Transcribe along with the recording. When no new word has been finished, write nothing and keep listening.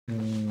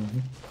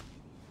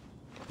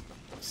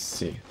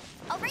See.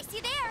 I'll race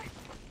you there.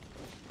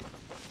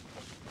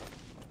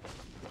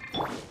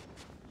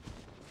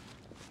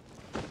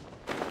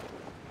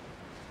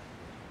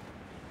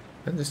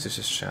 And this is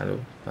a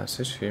shallow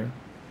passage here.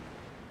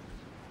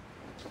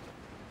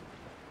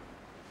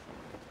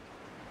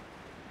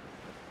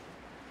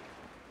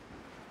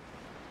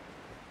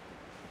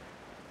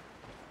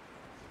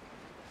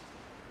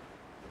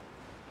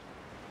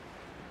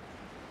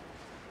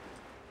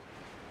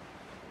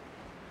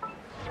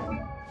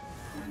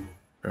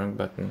 Wrong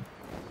button.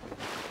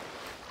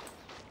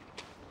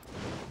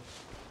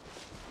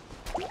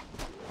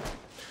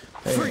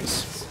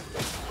 Freeze!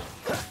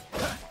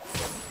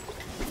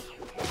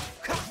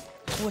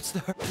 What's the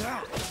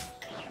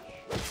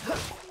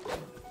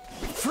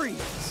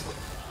freeze?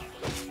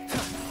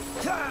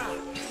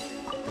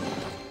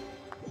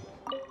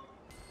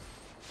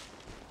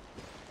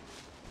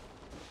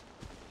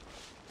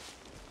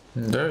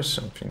 There's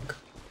something.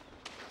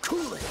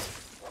 Cool it.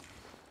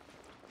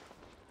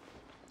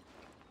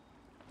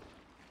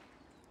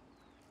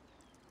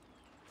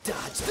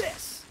 Dodge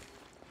this.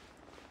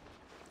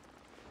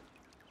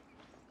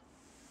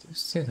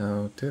 Just, you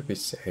know, to be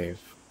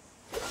safe.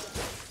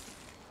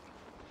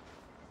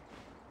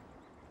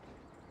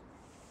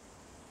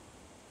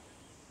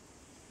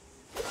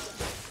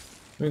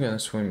 We're gonna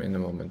swim in a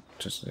moment,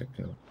 just like,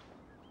 you know,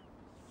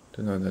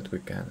 to know that we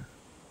can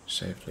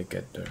safely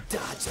get there.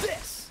 Dodge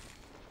this.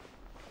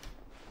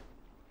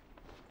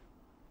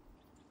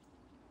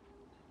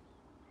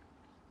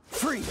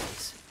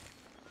 Freeze.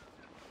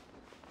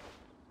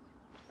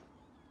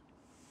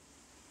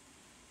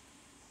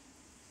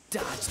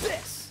 Dodge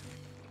this.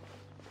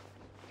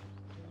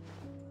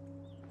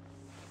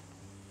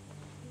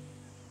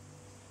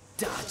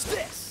 Dodge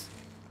this.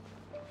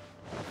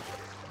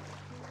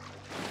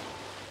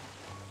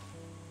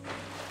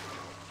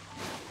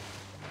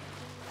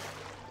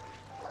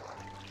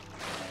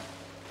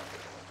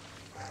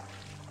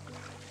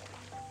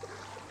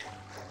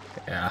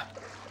 Yeah,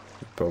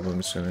 the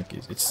problem is like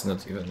it's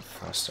not even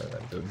faster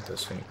than doing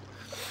this thing.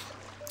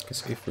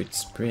 Because if we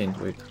sprint,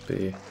 we'd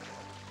be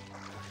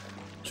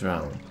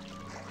drowned,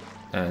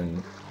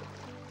 and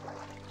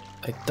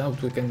I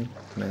doubt we can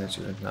manage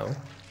it now.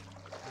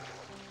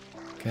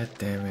 God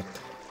damn it!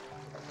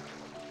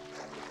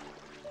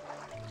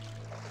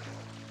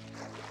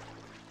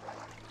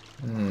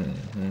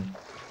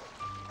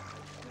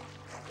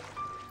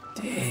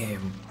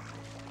 Damn.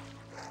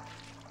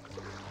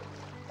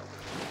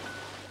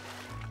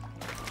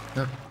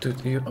 No,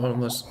 dude, you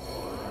almost...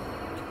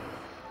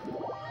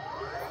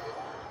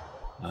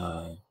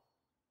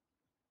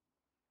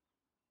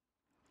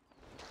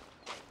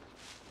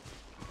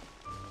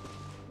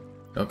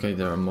 Okay,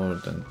 there are more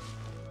than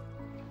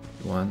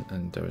one,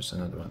 and there is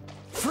another one.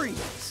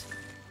 Freeze.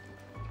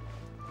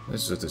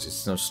 Let's do this.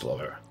 It's not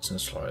slower. It's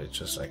not slower. It's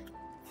just like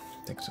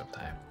takes some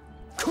time.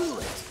 Cool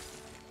it.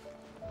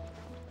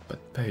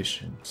 But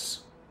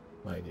patience,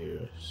 my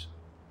dears.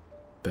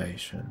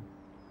 Patience.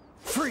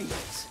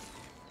 Freeze.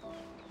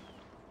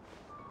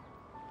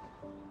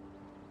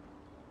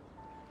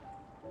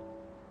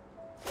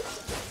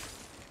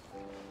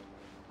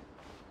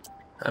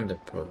 I'm the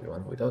probably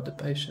one without the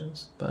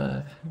patience,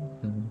 but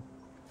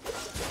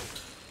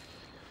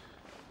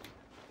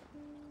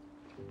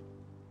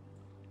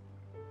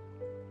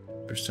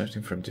we're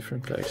starting from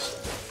different place.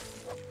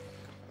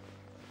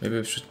 Maybe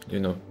we should, you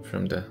know,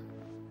 from the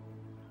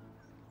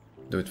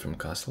do it from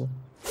castle.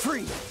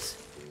 Freeze.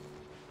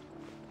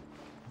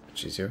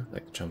 Much easier,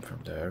 like jump from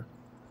there.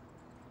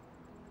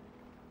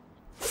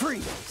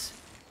 Freeze.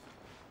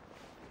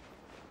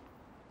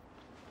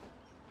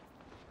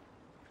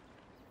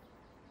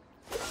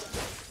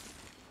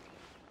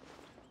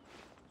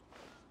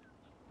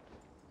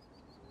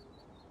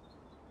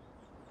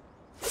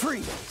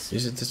 Freeze.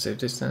 Is it the safe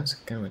distance?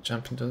 Can we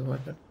jump into the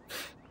water?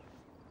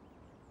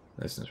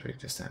 Let's not risk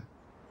this time.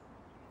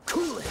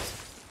 Cool it.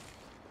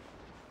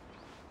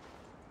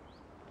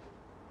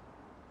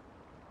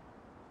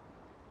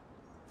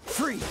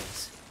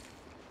 Freeze.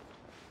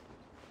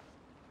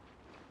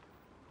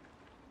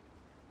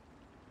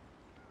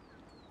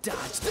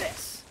 Dodge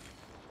this.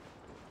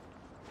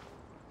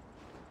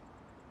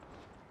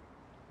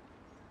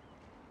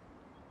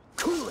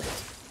 Cool it.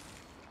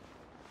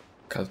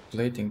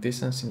 Calculating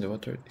distance in the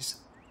water is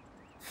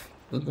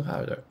a little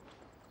harder.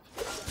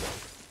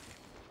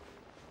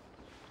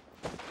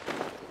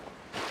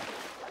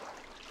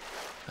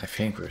 I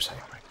think we're safe.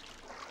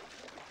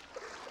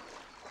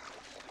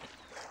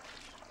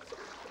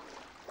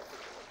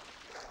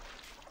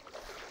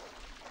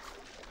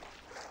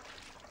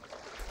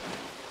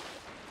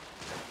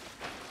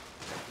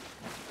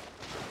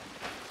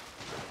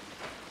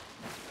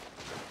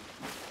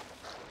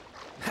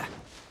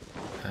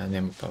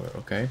 Name power,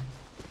 okay.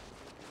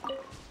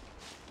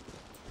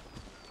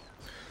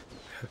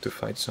 Have to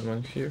fight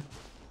someone here.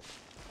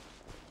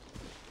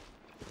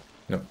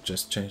 No,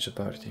 just change the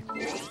party.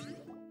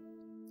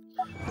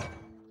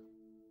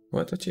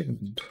 What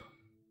achievement?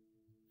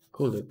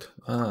 Cool it.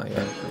 Ah,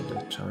 yeah, for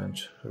the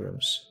challenge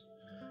rooms.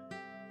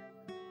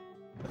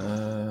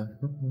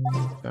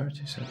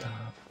 Party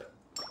setup.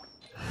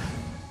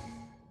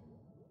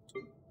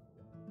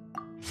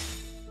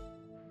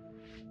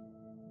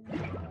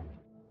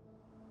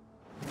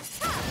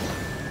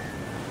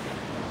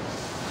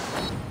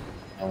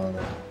 Oh,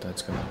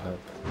 that's gonna help.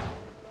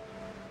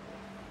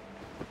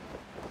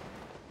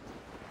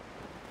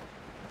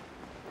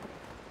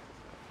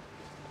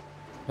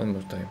 One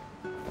more time.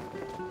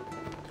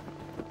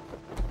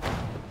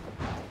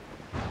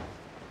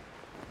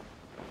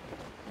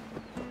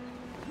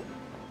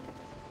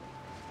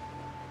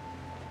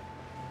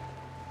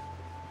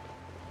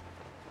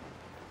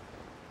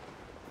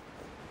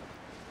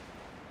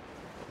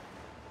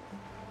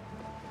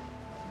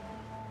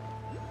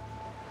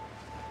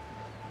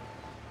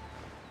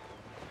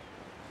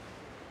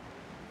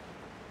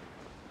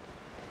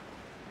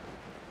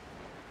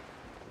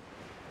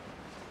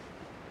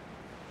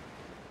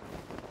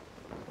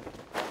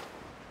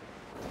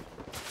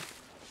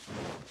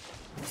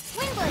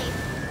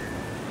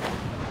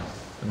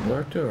 And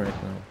where to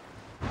right now?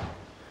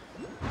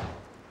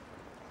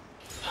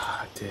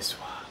 Ah, this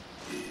one.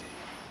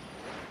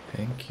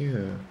 Thank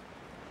you.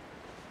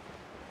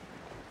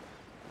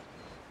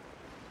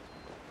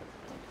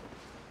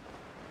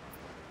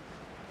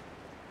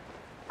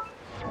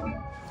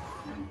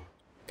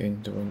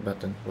 Getting the wrong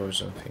button or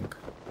something.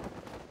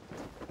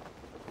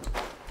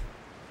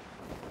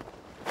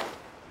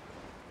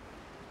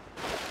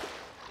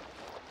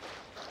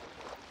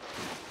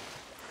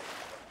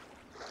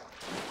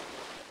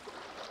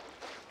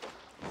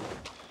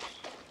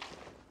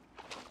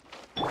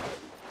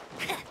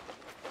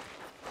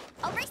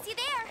 I'll race you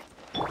there.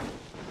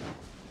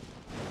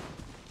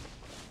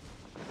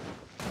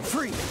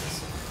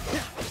 Freeze!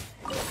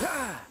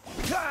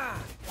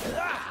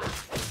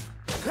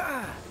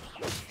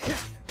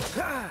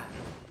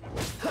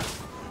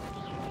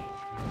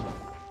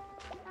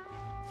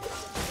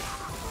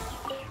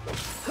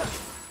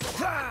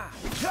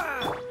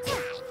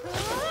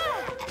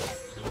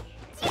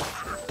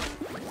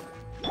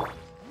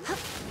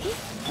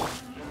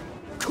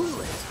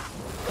 Cool it!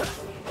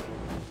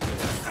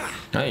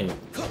 Hey,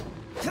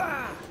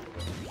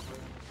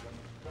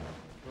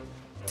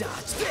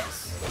 Dodge this!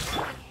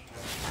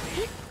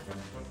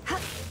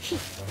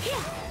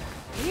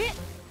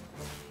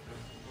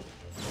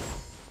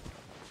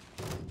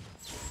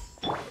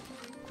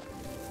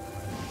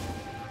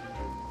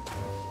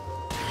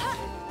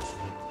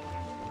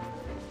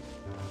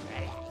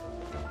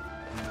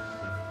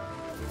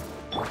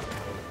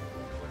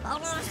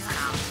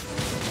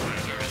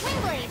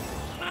 Windblade.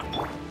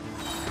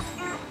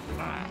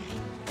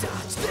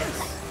 Dodge this!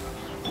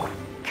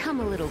 Come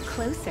a little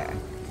closer.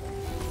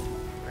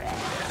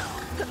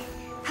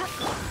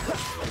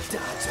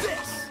 Dodge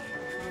this!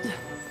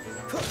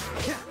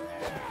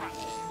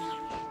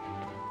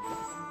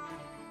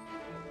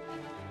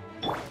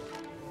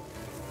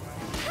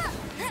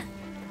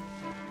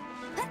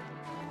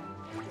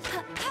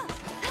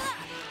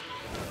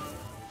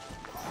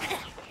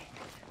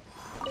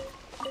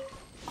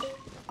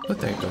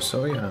 potatoes.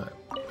 So yeah,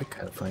 we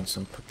can find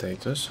some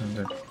potatoes on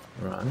the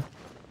run.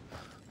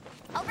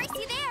 I'll race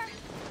you there.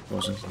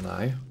 Wasn't a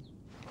lie.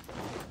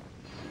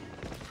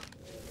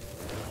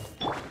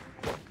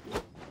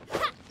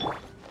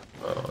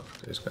 Oh,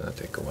 it's gonna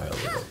take a while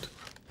to load.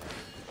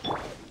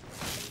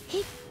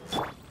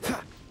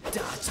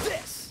 Dodge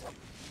this!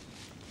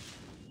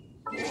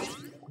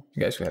 I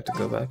guess we have to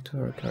go back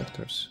to our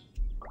characters.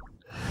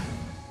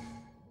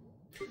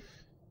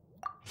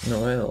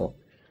 Noel,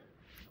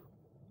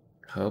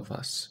 help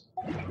us.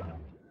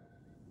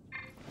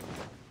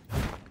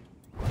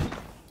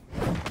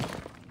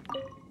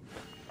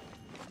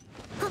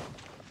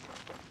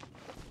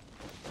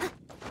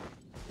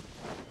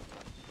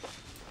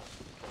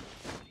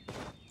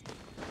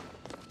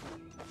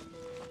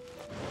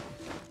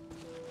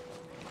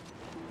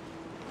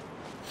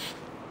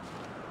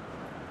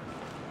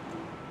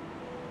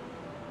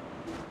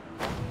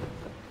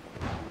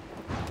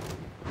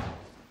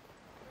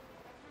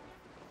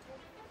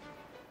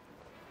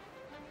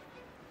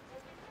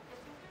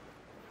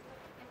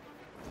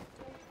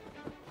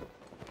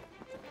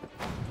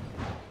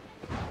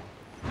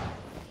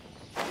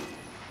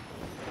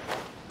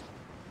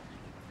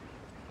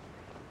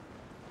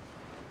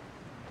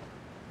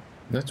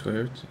 That's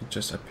weird, it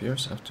just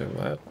appears after a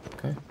while,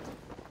 okay.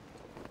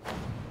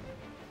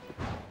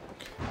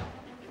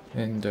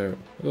 And there,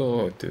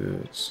 oh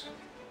dudes,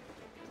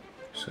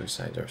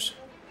 suiciders.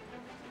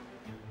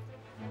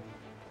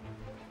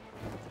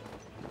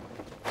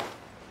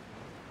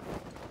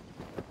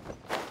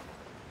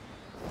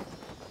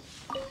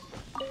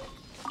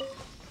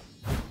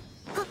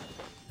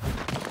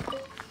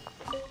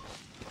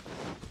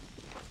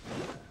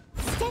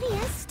 Steady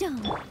as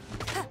stone.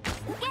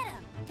 Get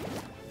him.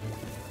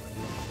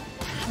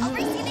 I'll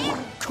race you there.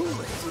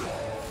 Cool it!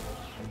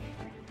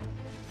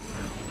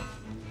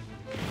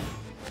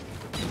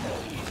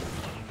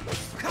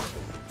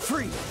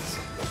 Freeze!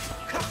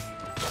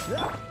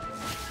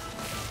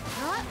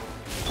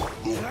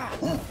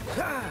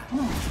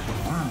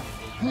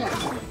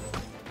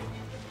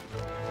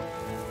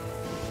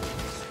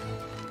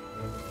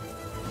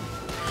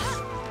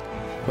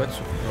 what's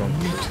wrong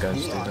with these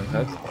guys? They don't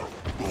have.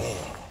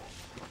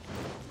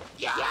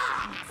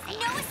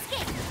 No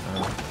escape.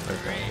 Oh,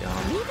 okay, yeah.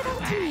 Leave it up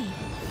to me.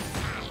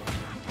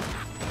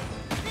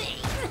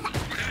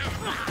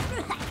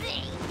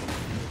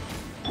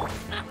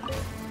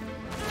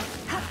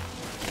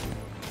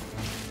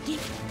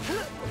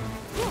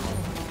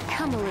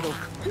 Come a little.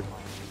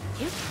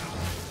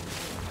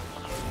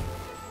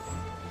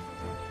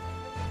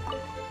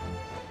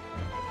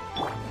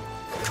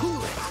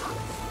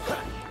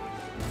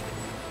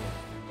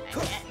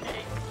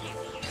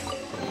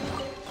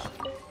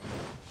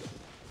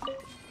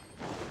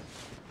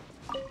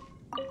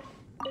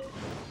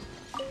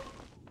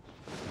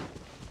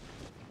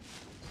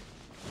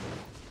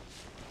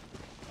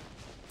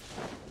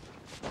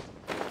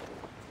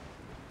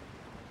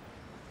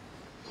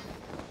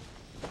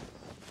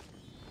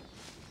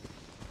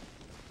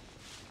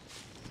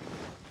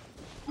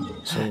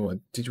 So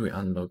did we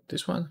unlock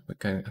this one? We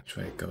can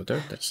actually go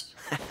there. That's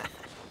I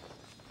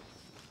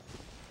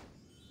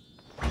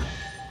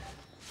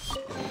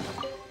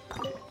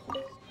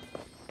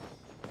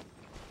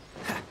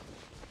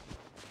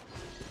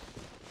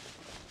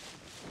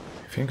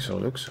think so.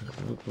 Looks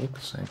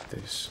like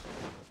this.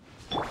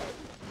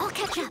 I'll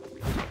catch up.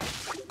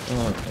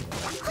 Oh,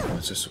 come on.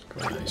 What's a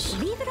surprise?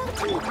 Leave it up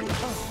to me.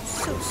 Oh,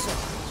 so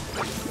sorry.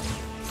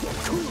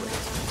 Cool it.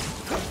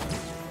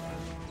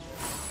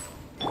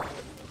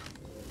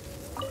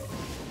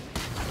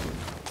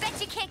 Bet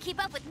you can't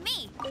keep up with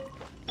me.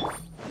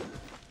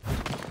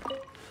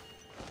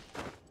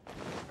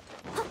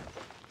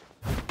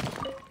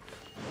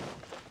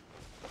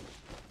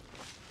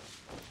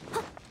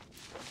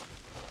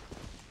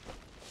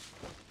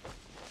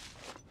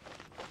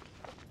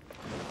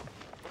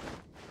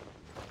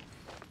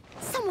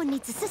 Someone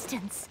needs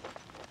assistance.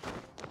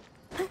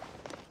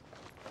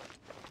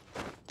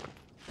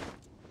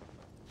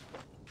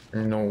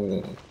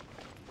 No.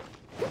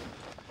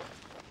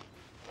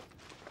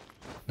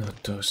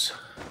 Not those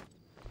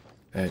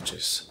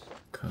edges.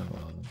 Come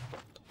on.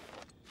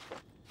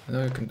 I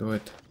know you can do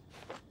it.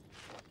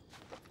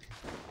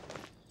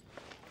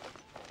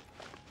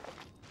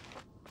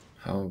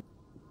 How?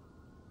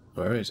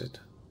 Where is it?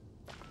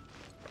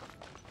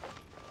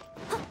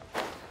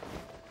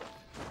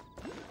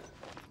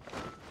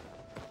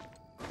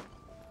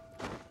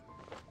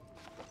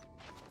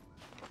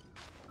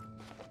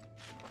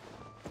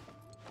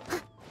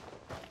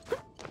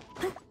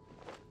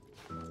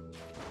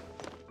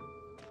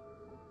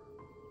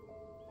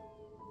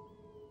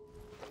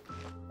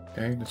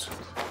 Okay, let's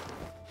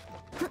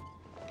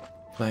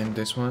climb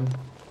this one.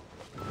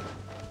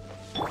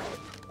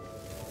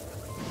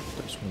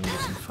 This one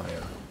is in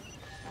fire.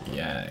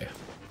 Yeah.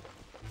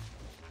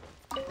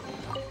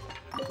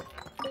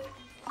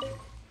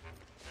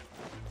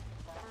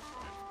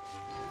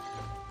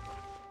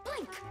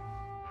 Blink.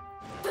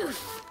 Boof.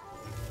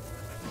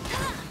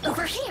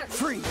 Over here.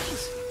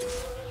 Freeze.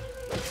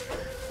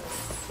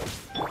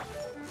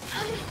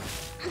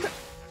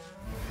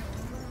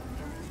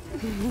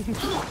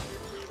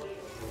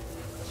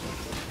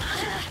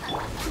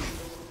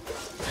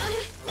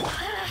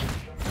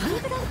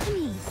 Leave it up to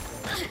me.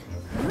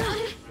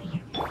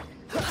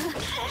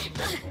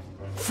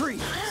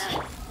 Freeze.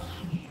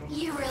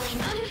 You really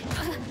know.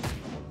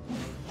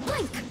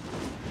 Blink.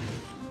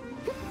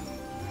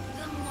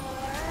 The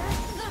more,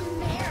 the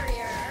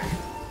merrier.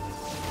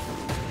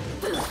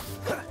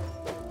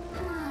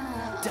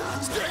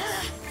 Dodge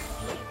this.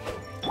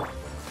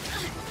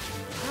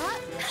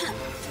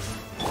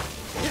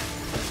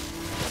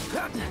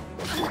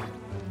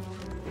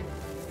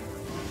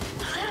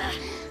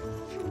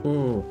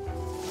 Ooh.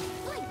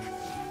 Blink.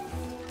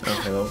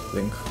 Oh, hello,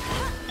 Link.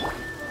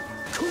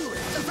 Cool it.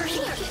 Over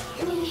here.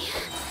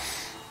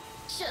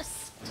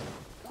 Just.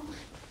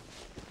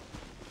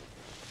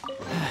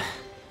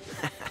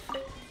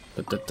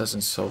 But that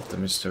doesn't solve the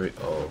mystery.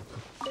 Oh.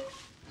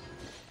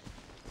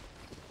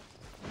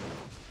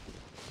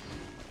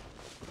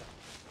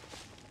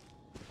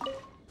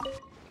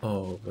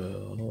 Oh,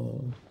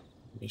 well.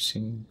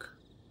 Missing.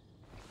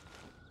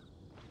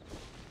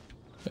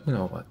 I don't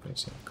know what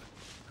missing.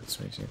 What's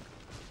missing?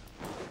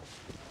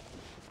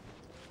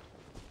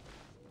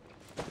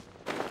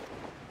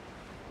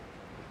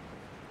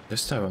 The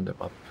star on the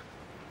map.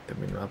 The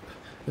mini-map.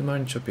 Good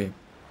morning, Choppy.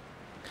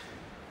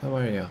 How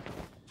are you?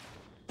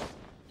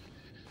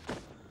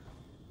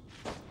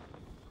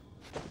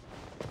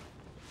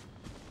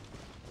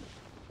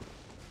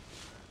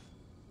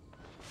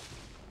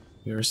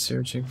 You're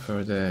searching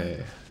for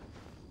the...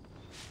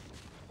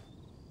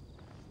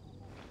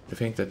 You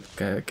think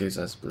that gives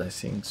us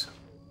blessings?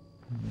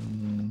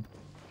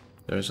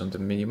 There's on the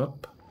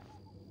minimap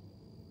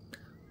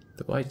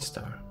the white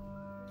star,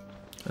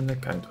 and I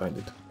can't find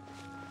it.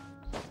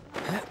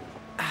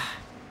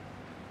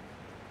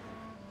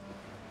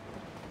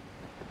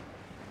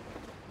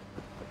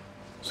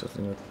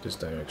 Certainly not this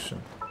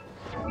direction.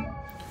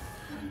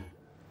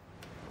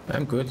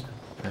 I'm good.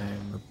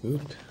 I'm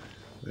good.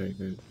 Very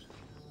good.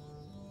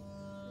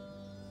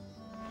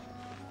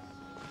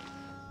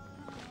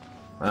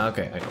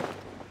 Okay, I know.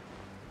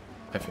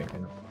 I think I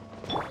know.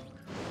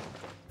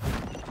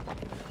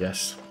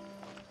 Yes.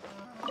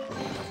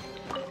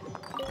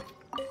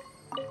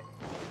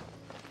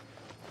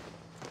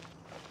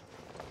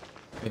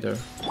 Hey there.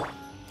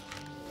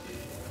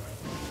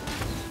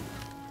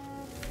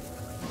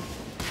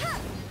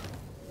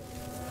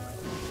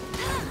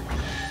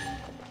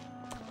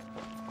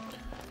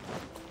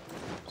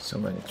 So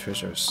many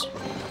treasures.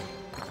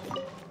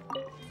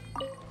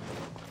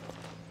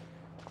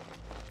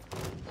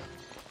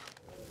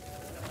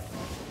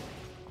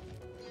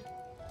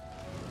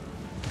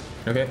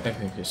 Okay, I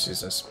think he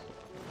sees us.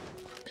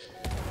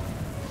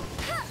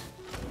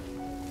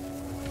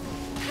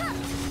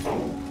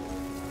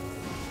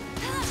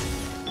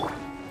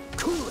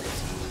 Cool it!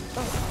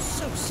 Oh,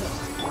 so.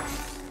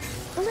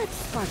 Let's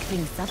spark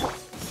things up.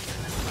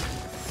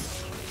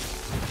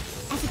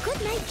 As a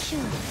good night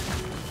should.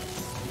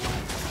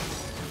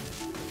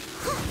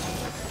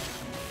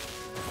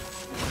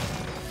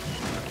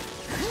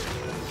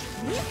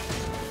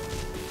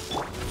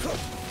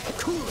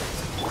 Cool it!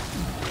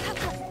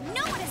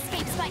 No one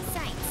escapes my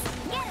sights.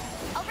 Get him.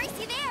 I'll race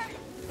you there.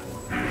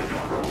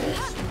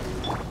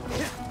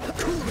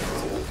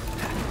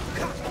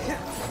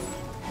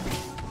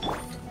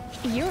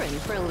 You're in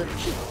for a little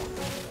treat.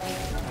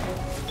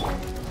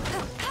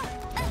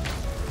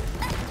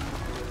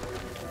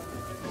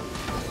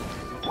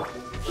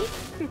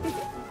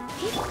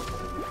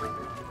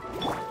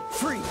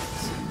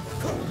 Freeze!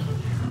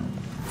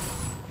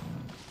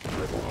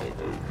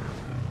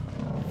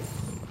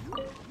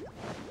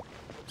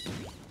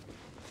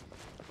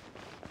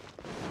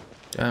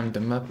 Damn, the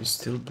map is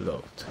still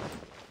blocked.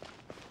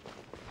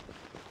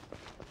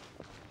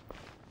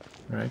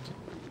 Right?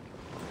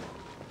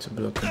 It's a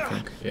broken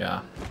thing.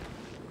 Yeah.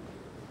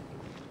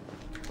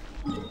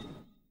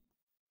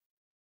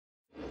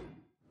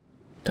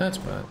 That's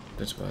bad.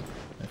 That's bad.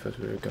 I thought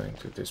we were going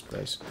to this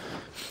place.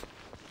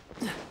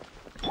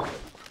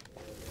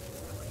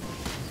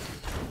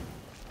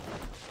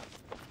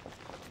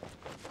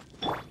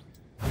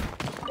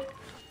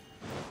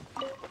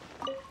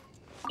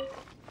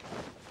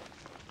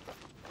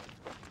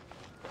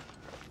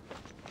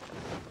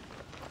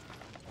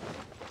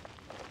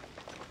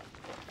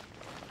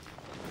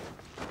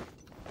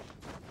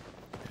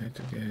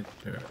 To get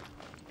there.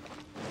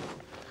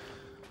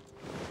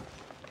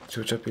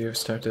 So Chappie, you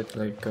started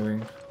like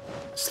going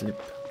sleep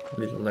a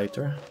little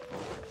later.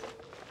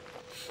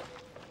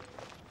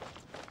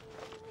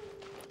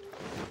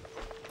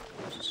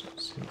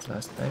 Since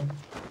last time.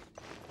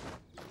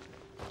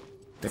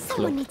 The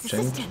Someone clock needs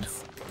changed.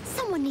 assistance.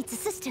 Someone needs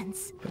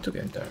assistance. How to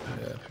get there?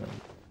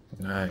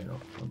 I know,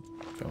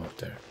 from up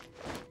there.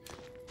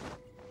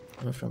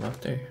 Oh, from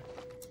up there.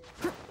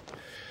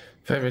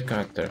 Favorite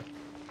character?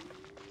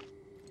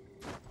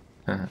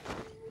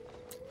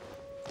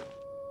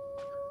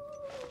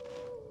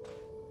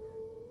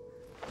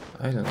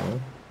 I don't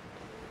know.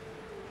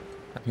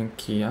 I think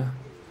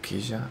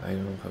Kisha, I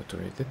don't know how to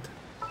read it.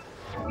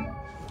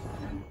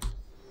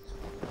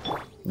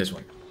 This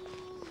one.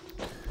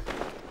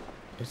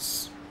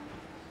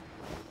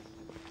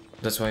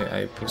 That's why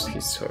I pushed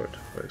his sword,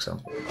 for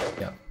example.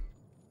 Yeah.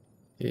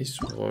 His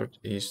sword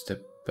is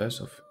the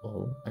best of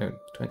all. I'm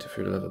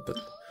 23 level, but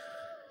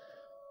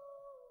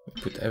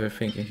put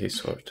everything in his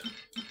sword.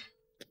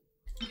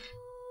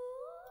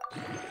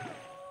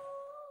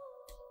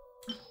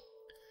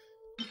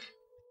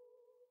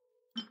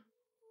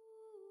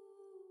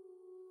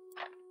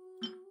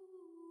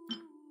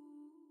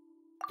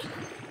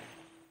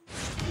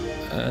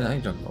 And I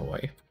don't know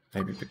why.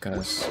 Maybe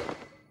because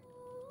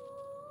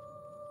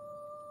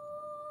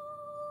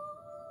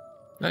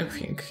I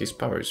think his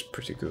power is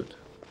pretty good.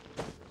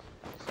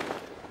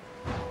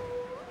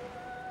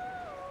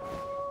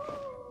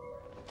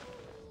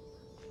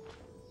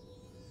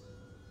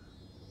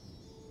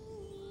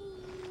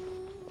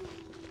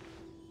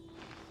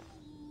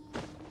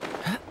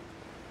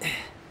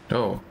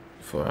 Oh,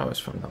 4 hours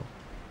from now.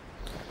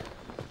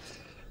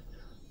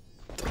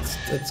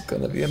 That's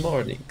gonna be a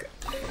morning.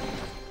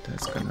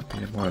 That's gonna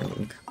be a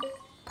morning.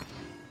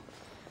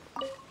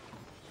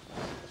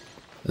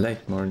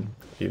 Late morning,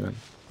 even.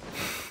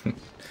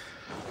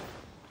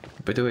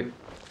 By the way,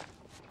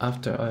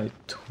 after I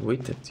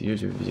tweeted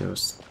YouTube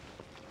videos,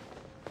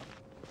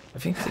 I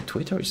think the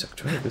Twitter is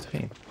actually a good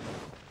thing.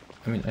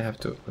 I mean, I have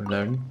to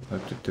learn how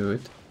to do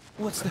it.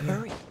 What's the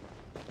hurry?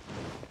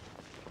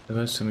 There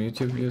were some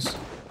YouTube views.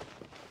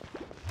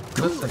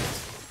 Not that.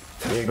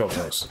 There you go,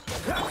 guys.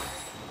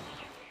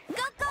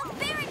 Go,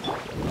 Baron!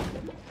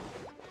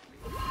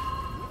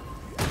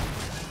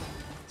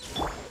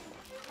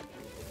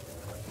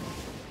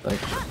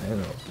 Like, I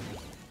don't know,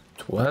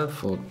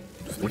 12 or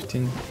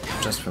 15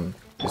 just from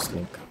this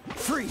link.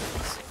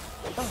 Freeze!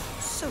 Oh,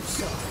 so.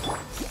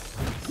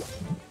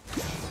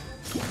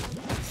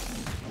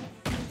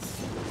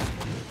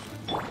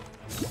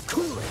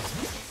 Cool it!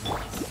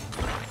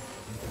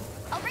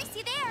 I'll race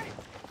you there.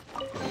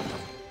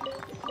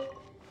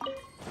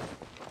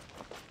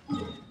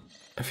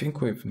 I think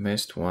we've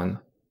missed one.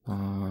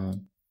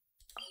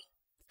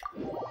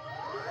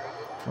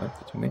 What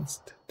did you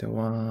missed? The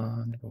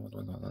one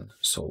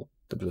soul,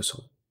 the blue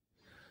soul.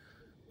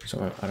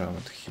 So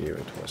around here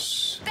it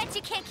was. Bet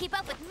you can't keep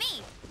up with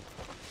me.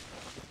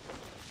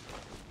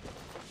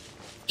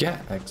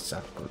 Yeah,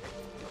 exactly.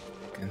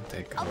 Can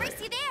take I'll away.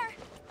 race you there.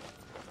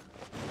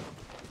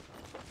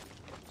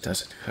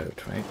 Does it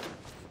hurt, right?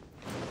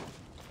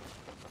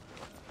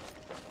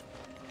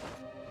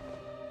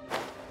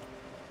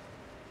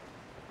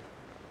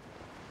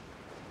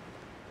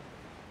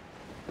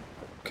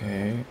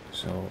 Okay,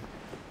 so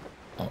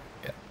oh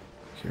yeah,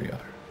 here we are.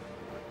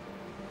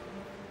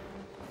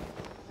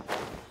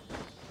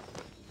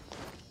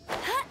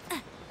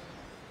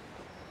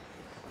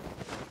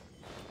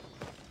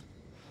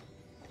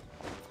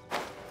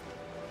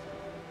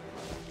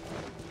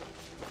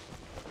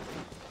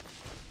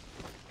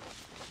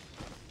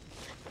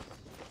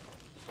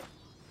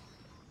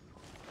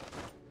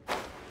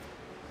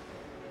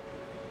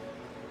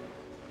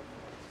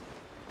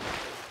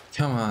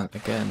 Come on,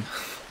 again.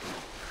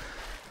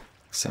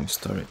 Same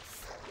story.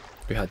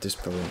 We had this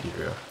problem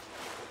earlier.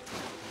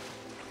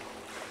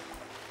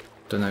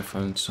 Then I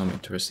found some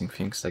interesting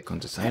things like on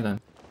this island.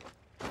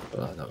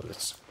 Well, no,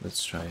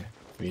 let's try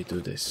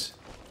redo this.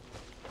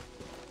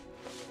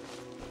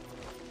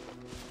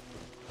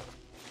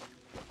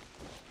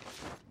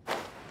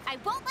 I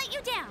won't let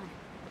you down.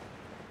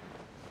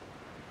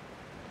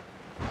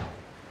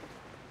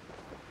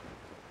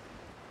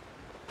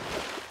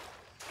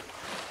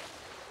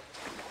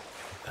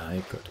 I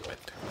got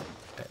wet.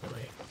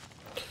 Anyway.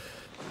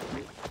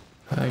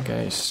 Hi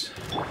guys.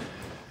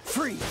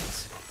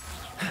 Freeze!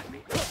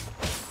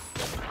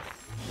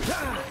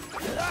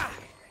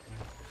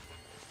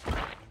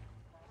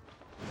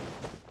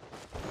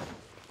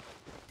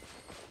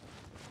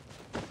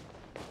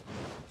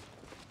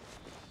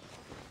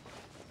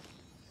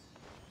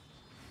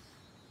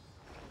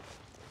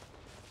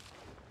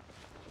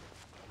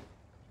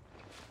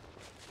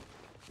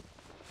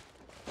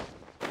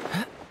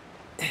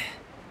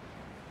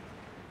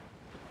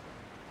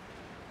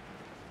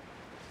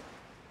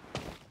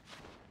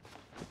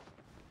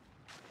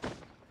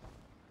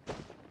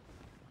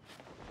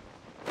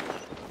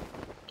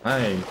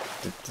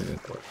 It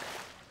didn't work.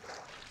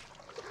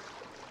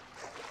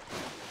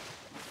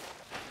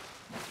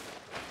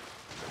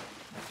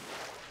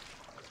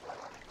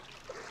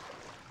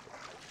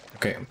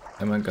 Okay,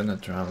 am I gonna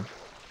drown?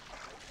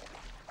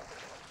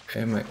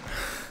 Am I?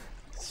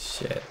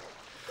 Shit.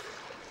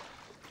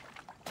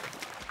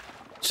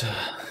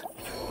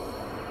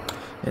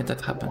 Yeah,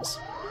 that happens.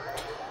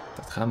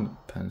 That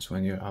happens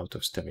when you're out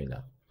of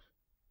stamina.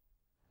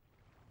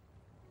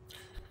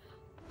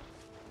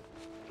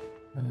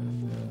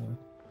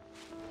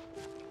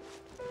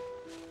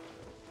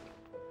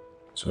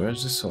 So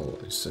where's the soul?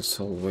 Is the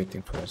soul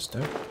waiting for us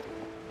there?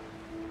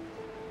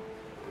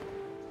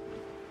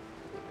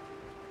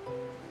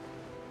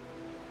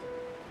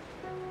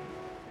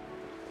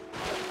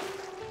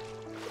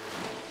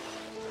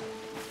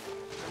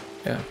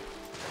 Yeah.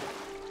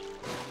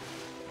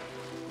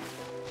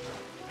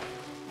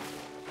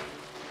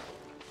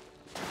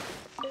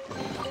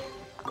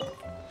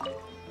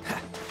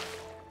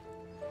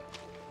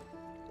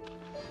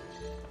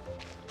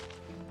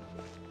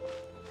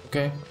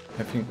 Okay,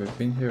 I think we've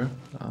been here.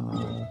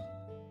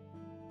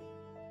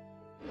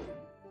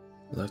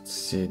 Let's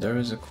see, there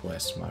is a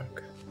quest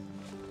mark.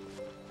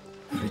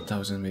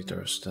 3000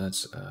 meters,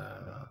 that's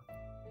a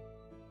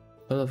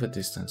lot of a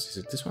distance. Is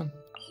it this one?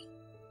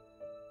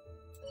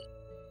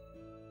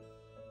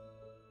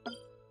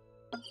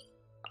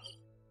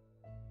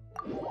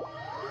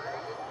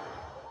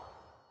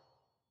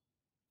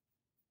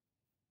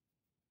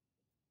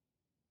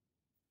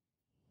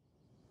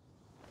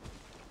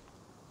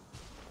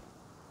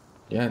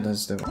 Yeah,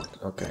 that's the one.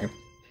 Okay.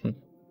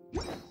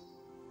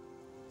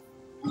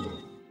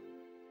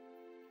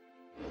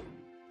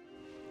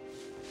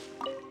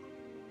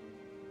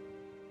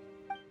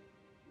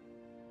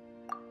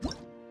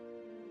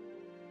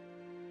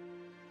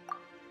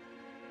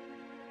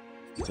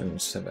 Film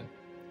 7.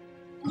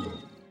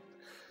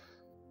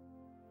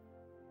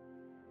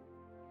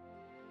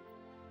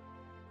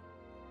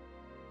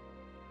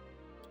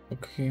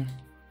 Okay.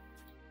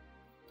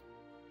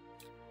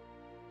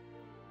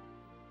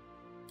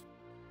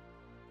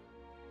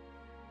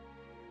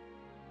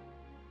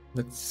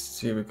 Let's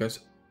see, because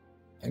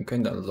I'm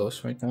kinda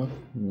lost right now.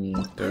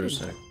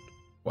 There's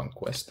one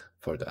quest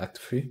for the Act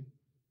 3.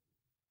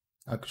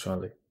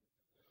 Actually,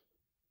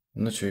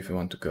 I'm not sure if I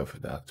want to go for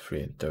the Act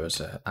 3. There was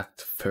a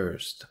Act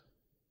First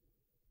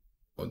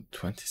on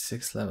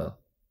 26th level.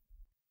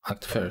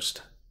 Act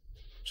First.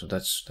 So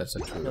that's a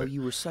true. No,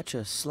 you were such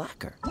a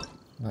slacker.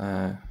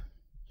 Yeah.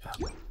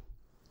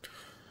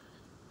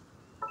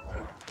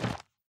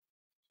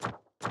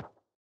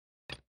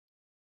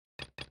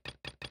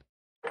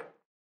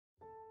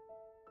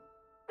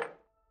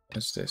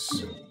 What's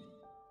this?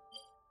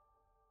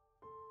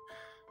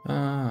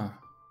 Ah.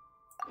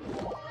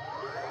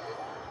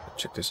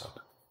 Check this out.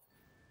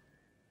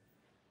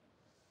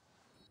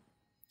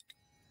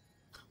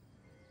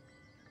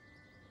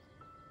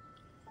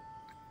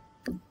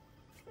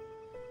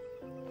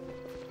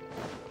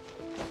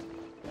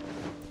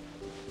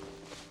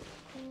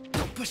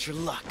 Push your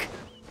luck.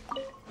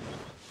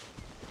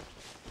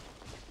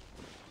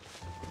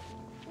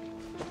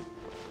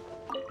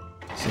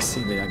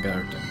 Cecilia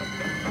Garden.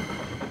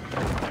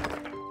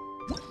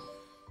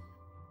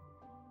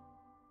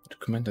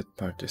 Recommended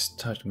parties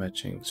start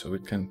matching so we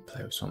can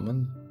play with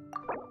someone.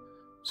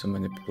 So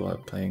many people are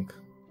playing.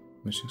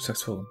 Mission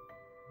successful.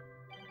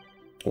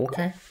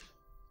 Okay.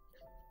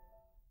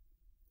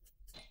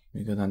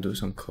 We're gonna do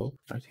some code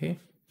right here.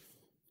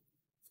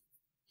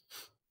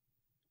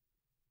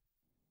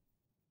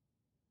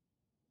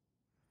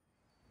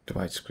 The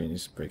white screen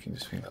is breaking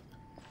this thing up.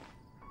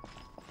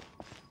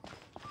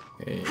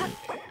 Hey.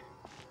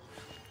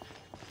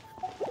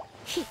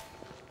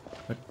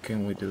 What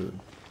can we do?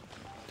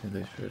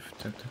 Delete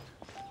protected.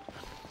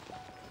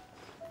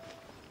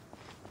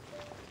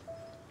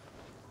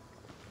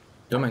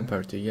 Domain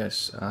party,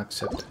 yes, I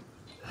accept.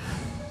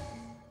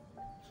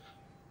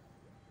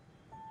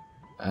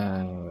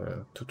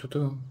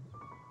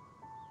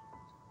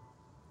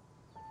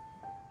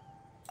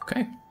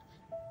 Okay.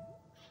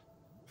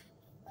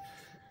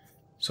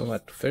 So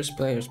what? First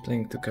player is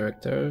playing 2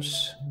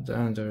 characters.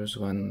 Then there's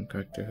 1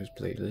 character who's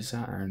playing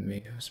Lisa and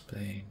me who's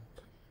playing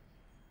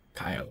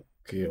Kyle,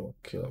 Kill,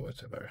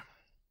 whatever.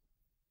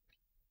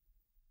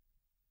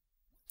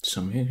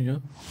 Some here, you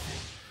know?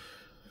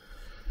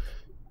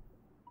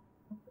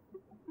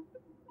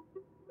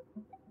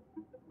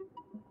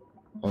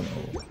 Oh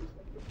no.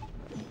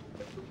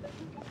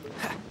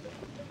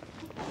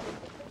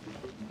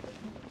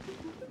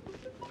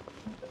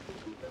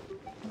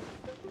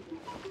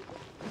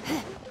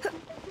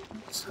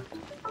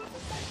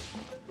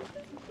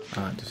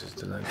 Ah, this is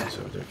the light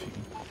disorder thing.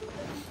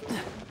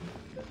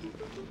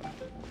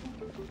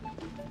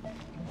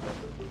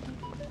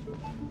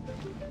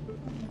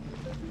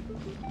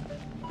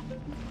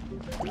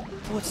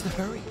 What's the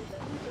hurry?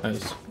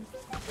 Nice.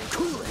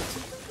 Cool it.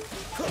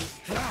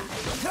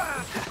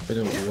 I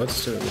don't know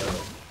what's the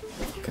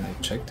can I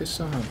check this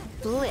somehow?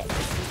 Blitz.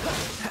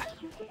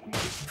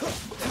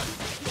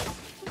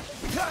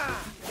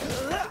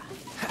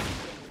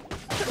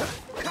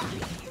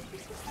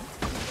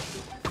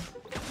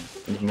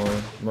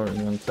 More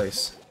in one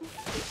place.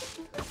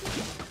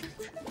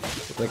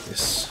 Like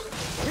this.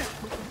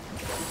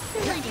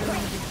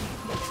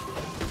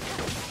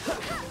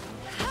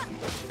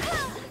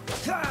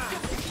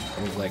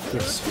 And like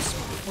this. This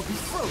one will be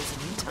frozen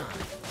in time.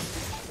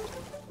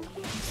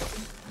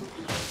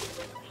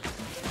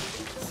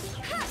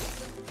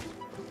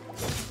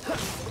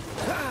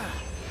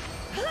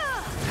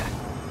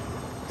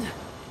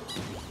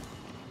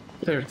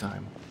 Third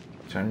time.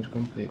 Challenge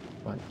complete.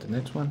 What, the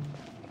next one?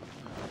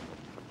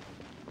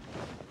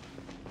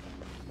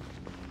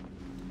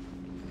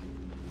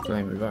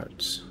 Claim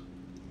rewards.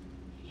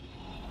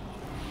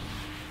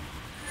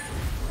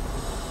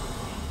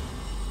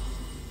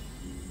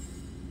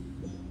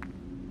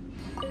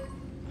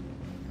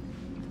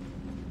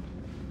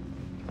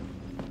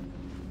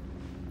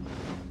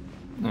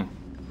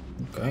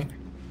 Okay.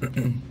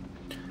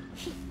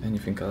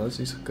 Anything else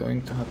is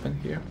going to happen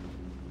here?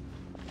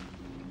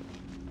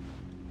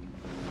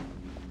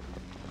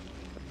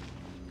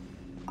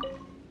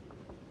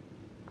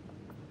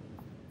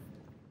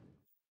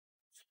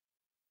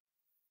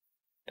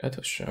 That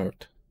was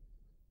short.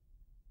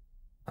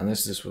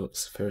 Unless this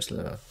was first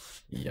level.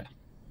 Yeah.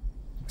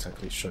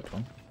 Exactly, short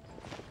one.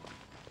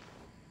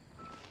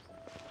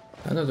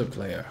 Another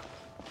player.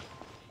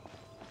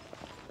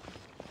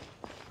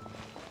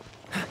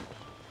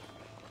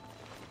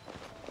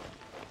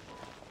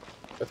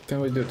 What can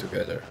we do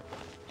together?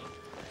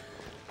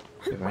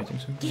 Are you writing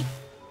something?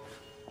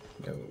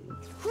 No.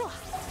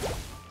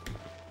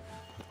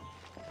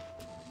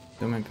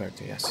 Domain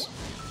party, yes.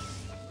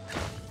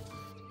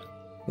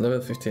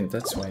 Level 15,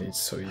 that's why it's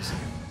so easy.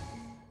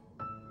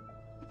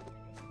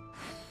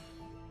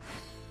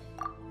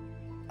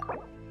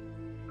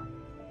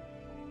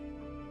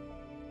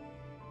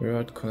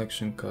 Reward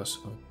collection cost,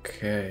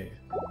 okay.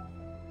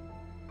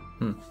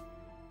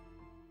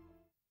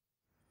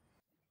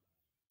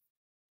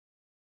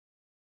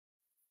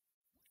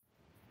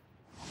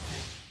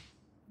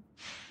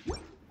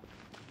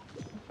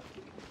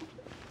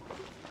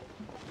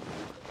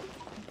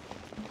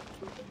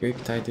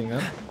 Quick tidying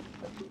up.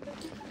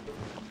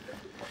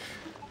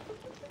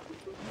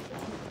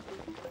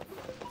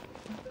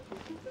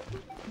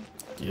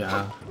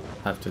 Yeah,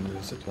 have to do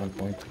this at one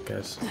point, I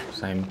guess.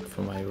 Same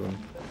for my room.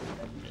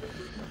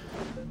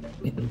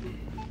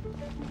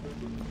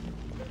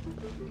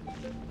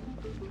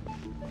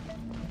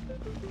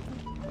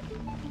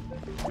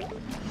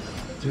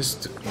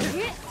 Just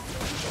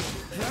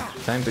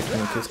time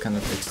between kills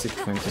cannot exceed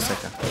 20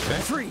 seconds.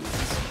 Okay.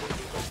 Freeze.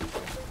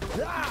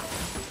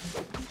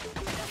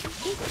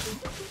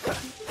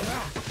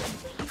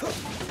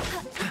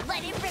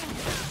 Let it rain.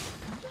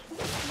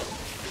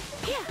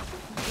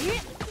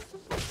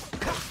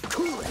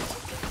 Cool it.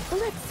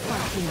 Let's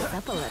spark things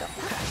up a little.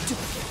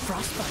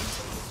 Frostbite.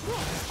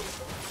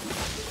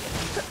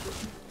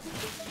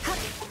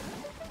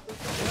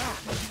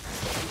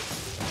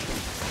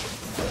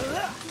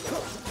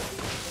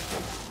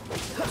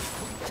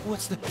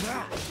 What's the...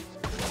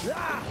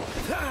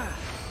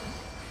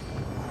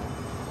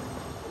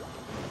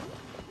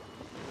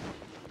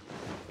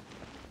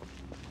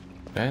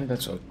 And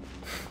that's all.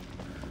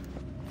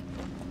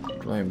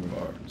 Flame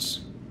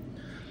words.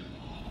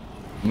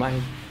 My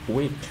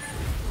weak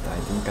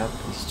lighting up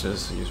is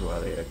just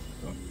usually I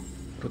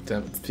put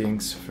them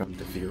things from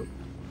the view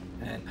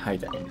and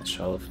hide them in the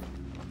shelf,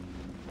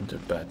 under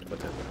bed,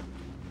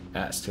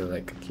 whatever. Still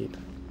like a kid.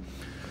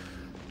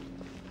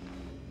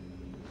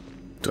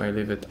 Do I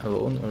leave it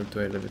alone or do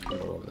I leave it with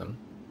all of them?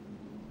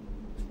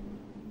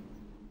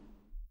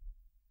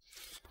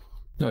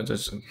 No,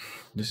 this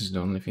is the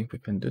only thing we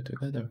can do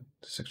together.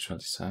 This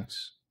actually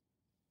sucks.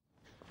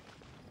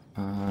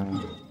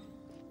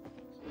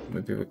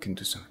 Maybe we can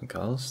do something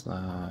else,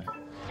 like...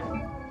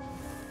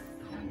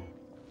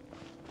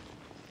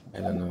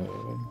 I don't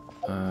know.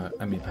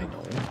 I mean, I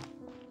know.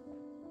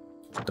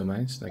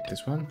 Domains like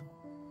this one.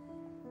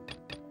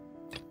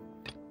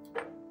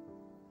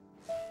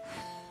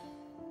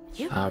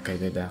 Okay,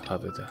 they don't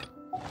have it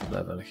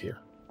level here.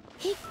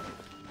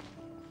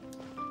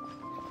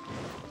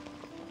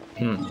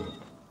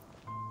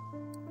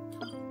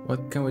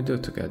 What can we do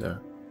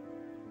together?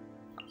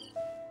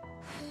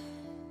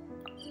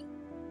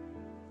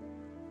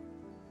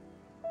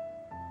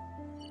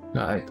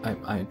 No,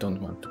 I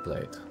don't want to play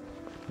it.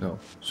 No,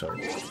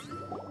 sorry.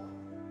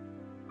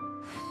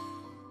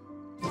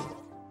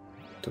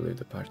 To leave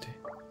the party.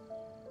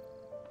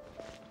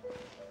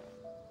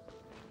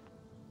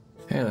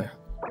 Hey there.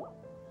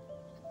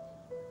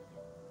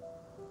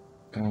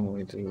 Can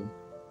we do?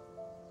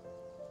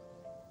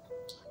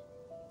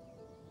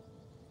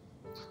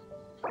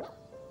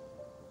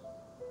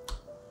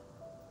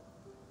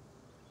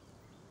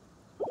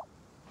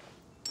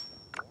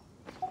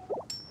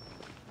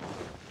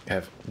 I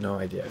have no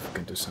idea if we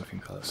can do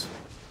something else.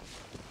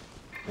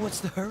 What's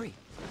the hurry?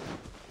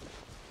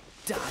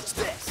 Dodge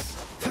this!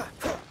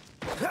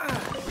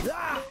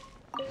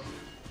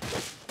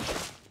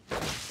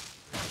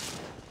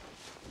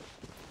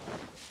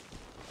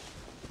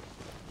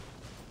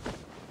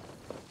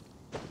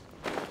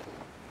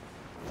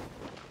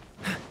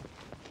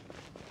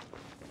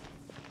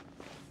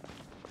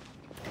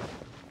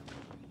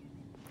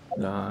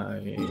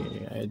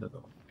 I don't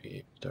know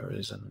if there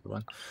is another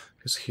one.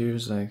 Because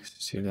here's like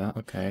Cecilia,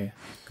 okay,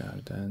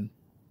 garden.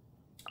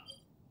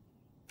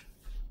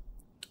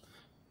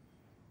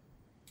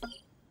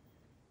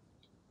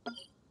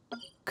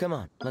 Come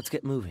on, let's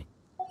get moving.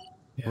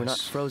 Yes. We're not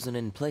frozen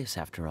in place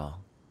after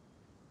all.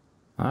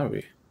 Are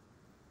we?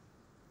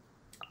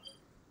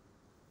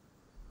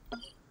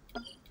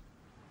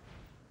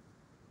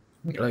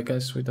 I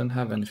guess we don't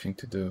have anything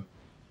to do.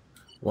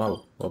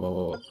 Wow, whoa, whoa,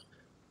 whoa.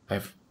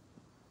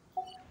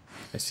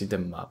 I see the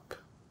map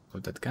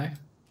of that guy.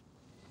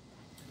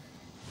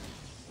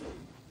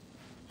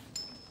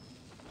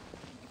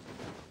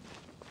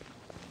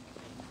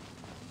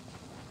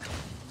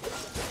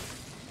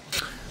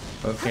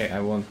 Okay, I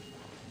won't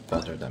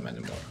bother them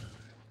anymore.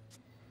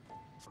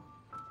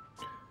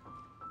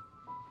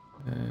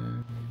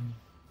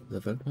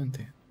 Level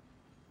 20.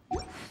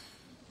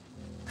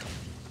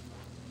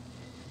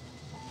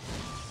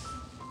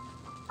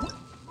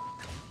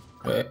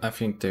 I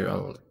think they're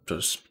all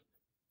just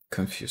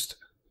confused,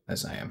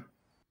 as I am.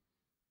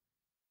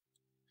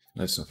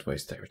 Let's not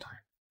waste their time.